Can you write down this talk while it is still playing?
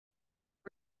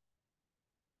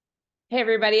Hey,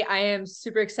 everybody. I am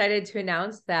super excited to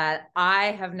announce that I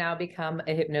have now become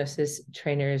a hypnosis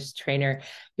trainer's trainer.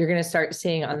 You're going to start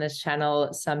seeing on this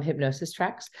channel some hypnosis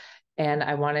tracks. And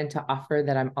I wanted to offer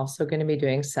that I'm also going to be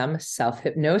doing some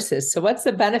self-hypnosis. So what's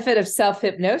the benefit of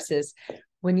self-hypnosis?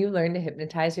 When you learn to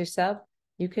hypnotize yourself,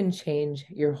 you can change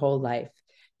your whole life.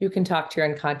 You can talk to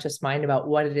your unconscious mind about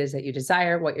what it is that you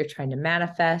desire, what you're trying to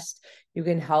manifest. You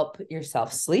can help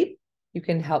yourself sleep. You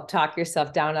can help talk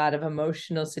yourself down out of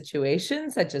emotional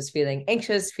situations, such as feeling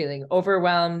anxious, feeling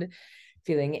overwhelmed,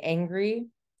 feeling angry,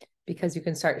 because you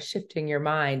can start shifting your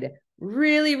mind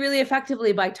really, really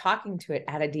effectively by talking to it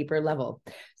at a deeper level.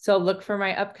 So look for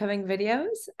my upcoming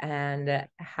videos and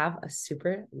have a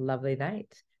super lovely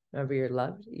night. Remember, you're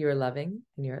loved, you're loving,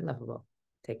 and you're lovable.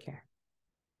 Take care.